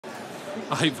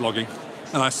I hate vlogging,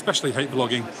 and I especially hate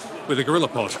vlogging with a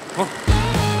Gorillapod.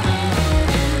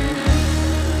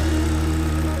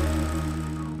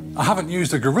 I haven't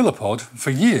used a Gorillapod for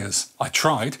years. I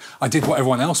tried. I did what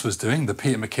everyone else was doing, the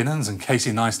Peter McKinnons and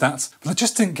Casey Neistats, but I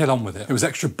just didn't get on with it. It was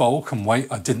extra bulk and weight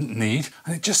I didn't need,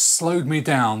 and it just slowed me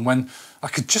down when I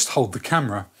could just hold the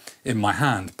camera in my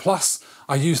hand. Plus,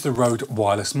 I use the Rode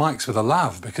wireless mics with a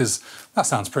lav because that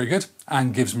sounds pretty good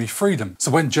and gives me freedom. So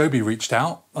when JOBY reached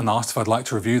out and asked if I'd like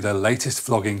to review their latest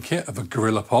vlogging kit of a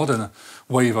Gorillapod and a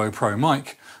Wavo Pro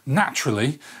mic,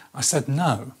 naturally, I said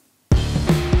no.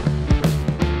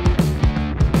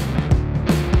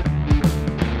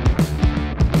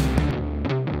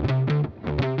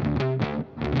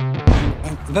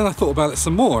 And then I thought about it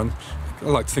some more, and I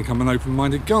like to think I'm an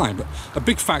open-minded guy, but a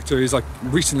big factor is I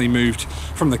recently moved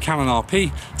from the Canon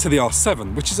RP to the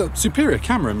R7, which is a superior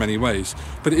camera in many ways,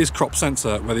 but it is crop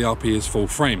sensor where the RP is full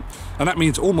frame. And that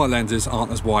means all my lenses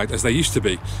aren't as wide as they used to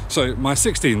be. So my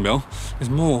 16mm is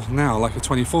more now like a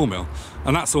 24mm,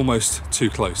 and that's almost too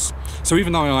close. So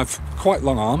even though I have quite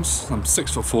long arms, I'm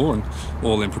 6'4" and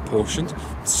all in proportion,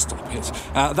 stop it,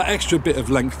 that extra bit of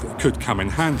length could come in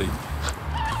handy.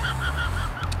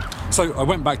 So I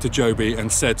went back to JOBY and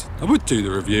said I would do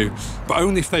the review, but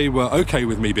only if they were okay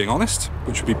with me being honest,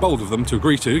 which would be bold of them to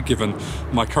agree to given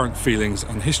my current feelings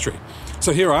and history.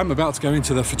 So here I am about to go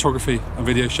into the photography and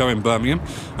video show in Birmingham.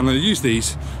 I'm going to use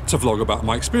these to vlog about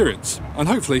my experience, and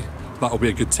hopefully that'll be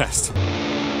a good test.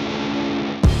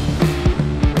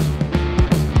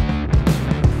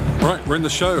 Right, we're in the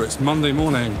show. It's Monday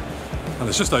morning and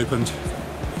it's just opened.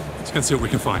 Let's go and see what we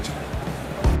can find.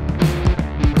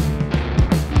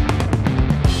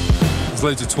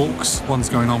 There's loads of talks, one's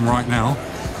going on right now,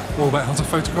 all about how to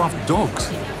photograph dogs.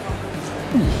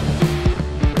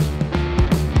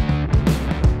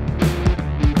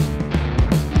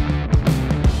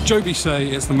 JOBY say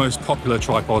it's the most popular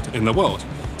tripod in the world.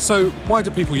 So why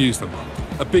do people use them?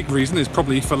 A big reason is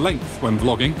probably for length when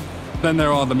vlogging. Then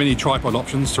there are the mini tripod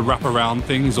options to wrap around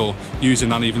things or use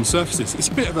in uneven surfaces. It's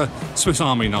a bit of a Swiss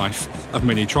Army knife of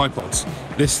mini tripods.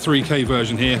 This 3K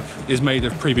version here is made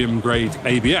of premium grade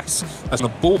ABS as a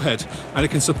ball head, and it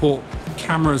can support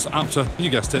cameras up to,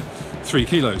 you guessed it, 3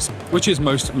 kilos, which is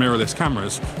most mirrorless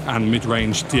cameras and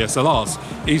mid-range DSLRs,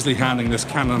 easily handling this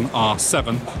Canon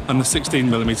R7 and the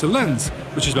 16mm lens,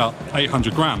 which is about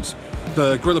 800 grams.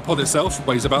 The Gorillapod itself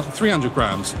weighs about 300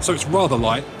 grams, so it's rather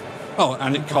light. Oh,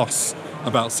 and it costs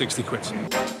about 60 quid.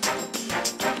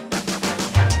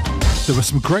 There were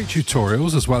some great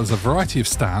tutorials as well as a variety of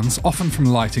stands, often from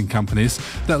lighting companies,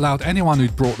 that allowed anyone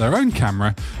who'd brought their own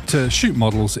camera to shoot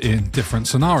models in different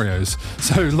scenarios.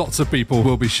 So lots of people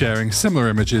will be sharing similar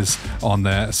images on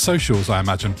their socials, I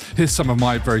imagine. Here's some of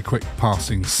my very quick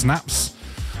passing snaps.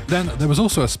 Then there was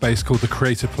also a space called the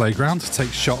Creator Playground to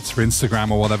take shots for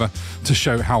Instagram or whatever to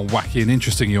show how wacky and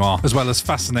interesting you are, as well as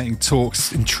fascinating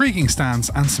talks, intriguing stands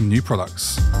and some new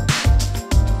products.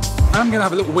 I'm going to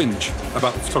have a little whinge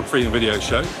about the photography and video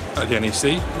show at the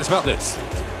NEC. It's about this.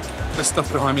 There's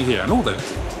stuff behind me here and all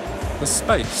this. There's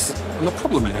space. And the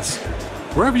problem is,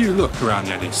 wherever you look around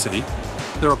the NEC,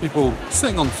 there are people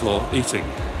sitting on the floor eating,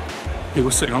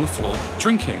 people sitting on the floor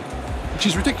drinking, which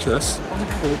is ridiculous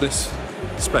for this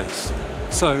space.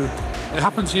 So it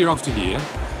happens year after year,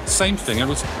 same thing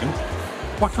every time.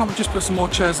 Why can't we just put some more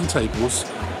chairs and tables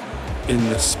in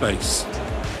this space?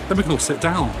 Then we can all sit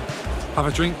down, have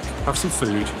a drink, have some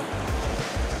food.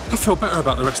 I feel better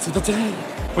about the rest of the day.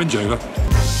 Whinge over.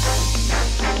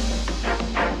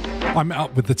 I met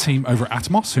up with the team over at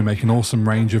Atmos, who make an awesome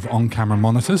range of on-camera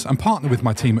monitors, and partnered with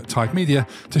my team at Tide Media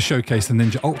to showcase the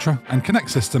Ninja Ultra and Connect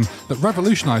system that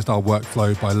revolutionised our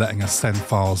workflow by letting us send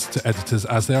files to editors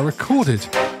as they are recorded.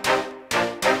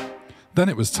 Then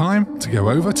it was time to go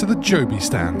over to the JOBY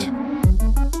stand.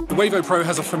 The Wavo Pro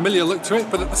has a familiar look to it,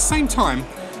 but at the same time,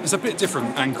 it's a bit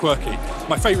different and quirky.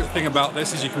 My favourite thing about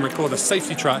this is you can record a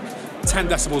safety track 10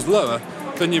 decibels lower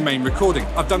than your main recording.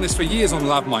 I've done this for years on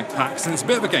lav mic packs, and it's a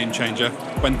bit of a game changer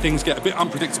when things get a bit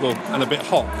unpredictable and a bit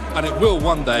hot, and it will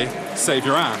one day save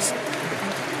your ass.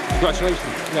 Congratulations,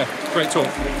 yeah, great talk.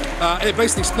 It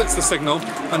basically splits the signal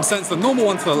and sends the normal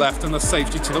one to the left and the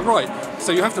safety to the right.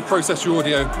 So you have to process your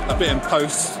audio a bit in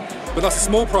post, but that's a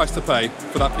small price to pay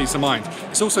for that peace of mind.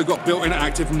 It's also got built-in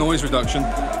active noise reduction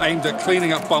aimed at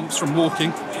cleaning up bumps from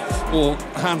walking or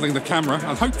handling the camera,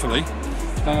 and hopefully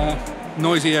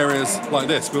noisy areas like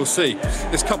this, we'll see.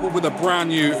 It's coupled with a brand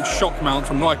new shock mount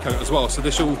from Rycote as well, so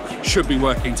this all should be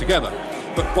working together.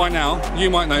 But by now, you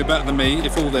might know better than me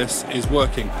if all this is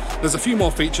working. There's a few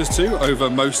more features too over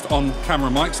most on-camera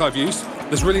mics I've used.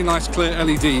 There's really nice clear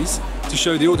LEDs to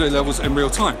show the audio levels in real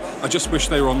time. I just wish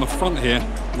they were on the front here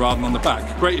rather than on the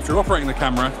back. Great if you're operating the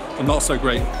camera, but not so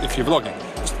great if you're vlogging.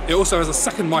 It also has a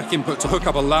second mic input to hook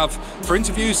up a lav for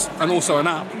interviews and also an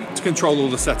app to control all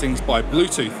the settings by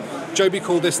Bluetooth. JOBY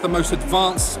called this the most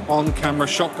advanced on-camera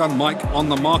shotgun mic on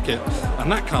the market, and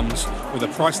that comes with a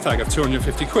price tag of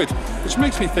 250 quid, which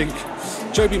makes me think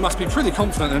JOBY must be pretty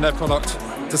confident in their product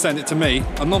to send it to me,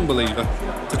 a non-believer,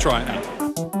 to try it out.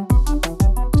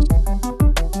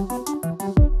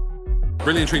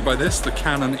 Really intrigued by this, the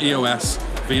Canon EOS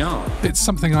VR. It's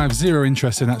something I have zero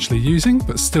interest in actually using,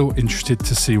 but still interested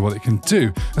to see what it can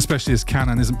do, especially as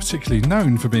Canon isn't particularly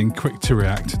known for being quick to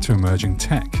react to emerging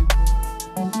tech.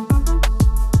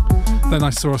 Then I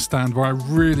saw a stand where I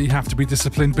really have to be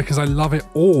disciplined because I love it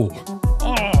all.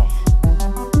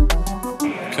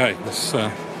 Okay, this,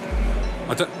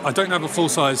 I don't have a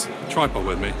full-size tripod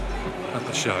with me at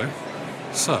the show,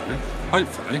 so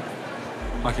hopefully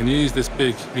I can use this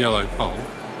big yellow pole.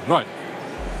 Right.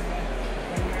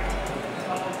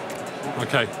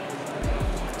 Okay.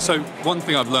 So one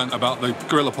thing I've learned about the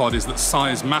Gorillapod is that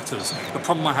size matters. The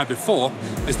problem I had before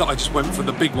is that I just went for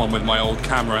the big one with my old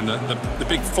camera and the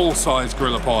big full-size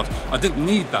Gorillapod. I didn't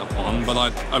need that one, but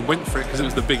I went for it because it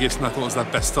was the biggest and I thought it was the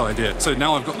best idea. So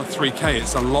now I've got the 3K,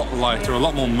 it's a lot lighter, a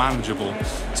lot more manageable.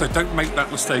 So don't make that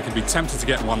mistake and be tempted to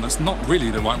get one that's not really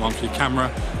the right one for your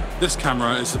camera. This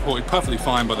camera is supported perfectly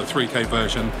fine by the 3K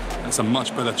version. It's a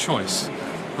much better choice.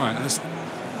 All right,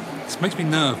 this makes me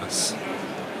nervous.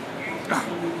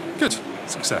 Good.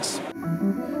 Success.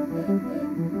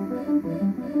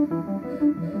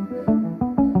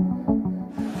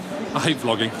 I hate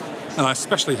vlogging, and I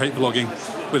especially hate vlogging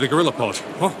with a Gorillapod.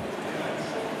 Oh.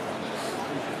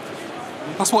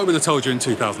 That's what I would have told you in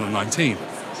 2019,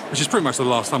 which is pretty much the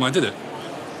last time I did it.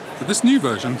 But this new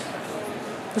version,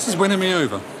 this is winning me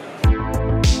over.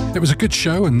 It was a good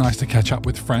show and nice to catch up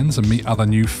with friends and meet other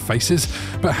new faces,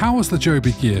 but how was the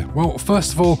JOBY gear? Well,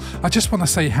 first of all, I just want to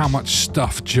say how much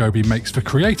stuff JOBY makes for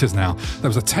creators now. There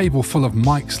was a table full of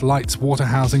mics, lights, water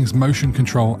housings, motion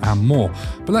control and more.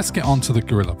 But let's get on to the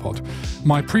Gorillapod.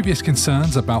 My previous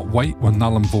concerns about weight were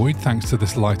null and void thanks to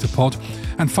this lighter pod,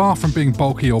 and far from being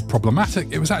bulky or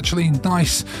problematic, it was actually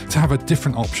nice to have a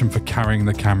different option for carrying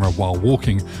the camera while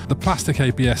walking. The plastic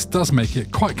ABS does make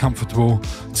it quite comfortable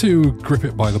to grip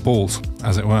it by the balls,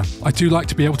 as it were. I do like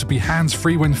to be able to be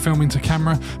hands-free when filming to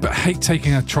camera, but hate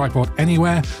taking a tripod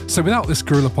anywhere, so without this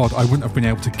Gorillapod I wouldn't have been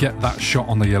able to get that shot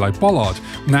on the yellow bollard.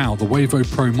 Now, the Wavo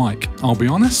Pro mic. I'll be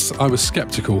honest, I was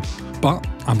skeptical, but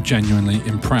I'm genuinely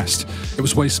impressed. It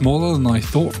was way smaller than I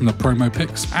thought from the promo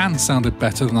pics and sounded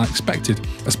better than I expected,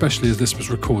 especially as this was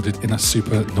recorded in a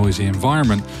super noisy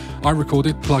environment. I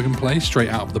recorded plug and play straight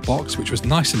out of the box, which was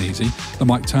nice and easy. The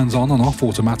mic turns on and off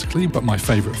automatically, but my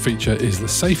favourite feature is the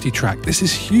safety track. This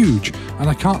is huge, and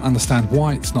I can't understand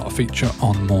why it's not a feature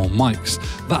on more mics.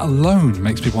 That alone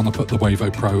makes me want to put the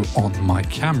Wavo Pro on my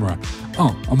camera.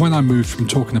 Oh, and when I moved from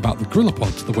talking about the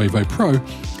Gorillapod to the Wavo Pro,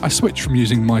 I switched from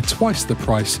using my twice the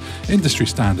price industry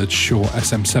standard Shure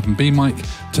SM7B mic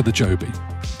to the JOBY.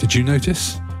 Did you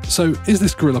notice? So is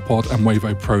this Gorillapod and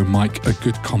Wavo Pro mic a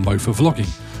good combo for vlogging?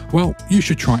 Well, you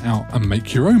should try it out and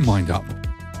make your own mind up.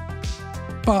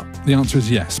 But the answer is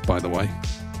yes, by the way.